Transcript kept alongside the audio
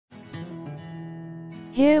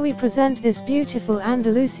Here we present this beautiful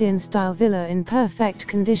Andalusian-style villa in perfect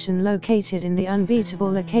condition located in the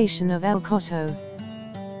unbeatable location of El Coto.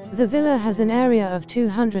 The villa has an area of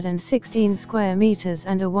 216 square meters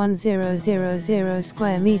and a 1000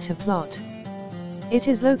 square meter plot. It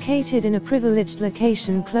is located in a privileged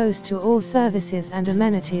location close to all services and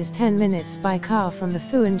amenities, 10 minutes by car from the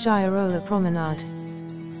Fuengirola promenade.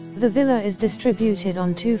 The villa is distributed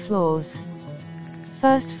on 2 floors.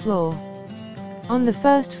 First floor. On the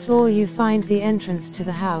first floor you find the entrance to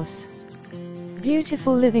the house.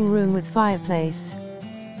 Beautiful living room with fireplace.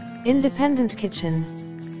 Independent kitchen.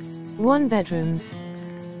 1 bedrooms.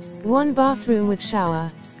 1 bathroom with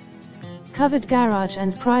shower. Covered garage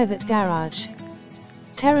and private garage.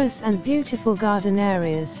 Terrace and beautiful garden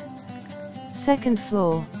areas. Second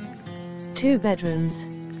floor. 2 bedrooms.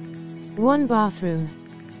 1 bathroom.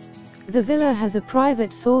 The villa has a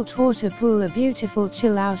private saltwater pool, a beautiful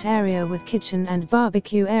chill-out area with kitchen and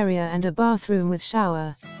barbecue area and a bathroom with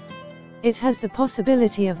shower. It has the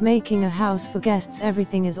possibility of making a house for guests.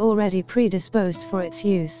 Everything is already predisposed for its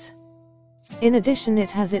use. In addition,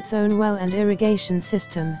 it has its own well and irrigation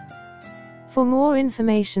system. For more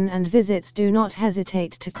information and visits, do not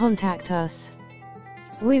hesitate to contact us.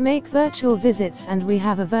 We make virtual visits and we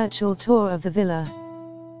have a virtual tour of the villa.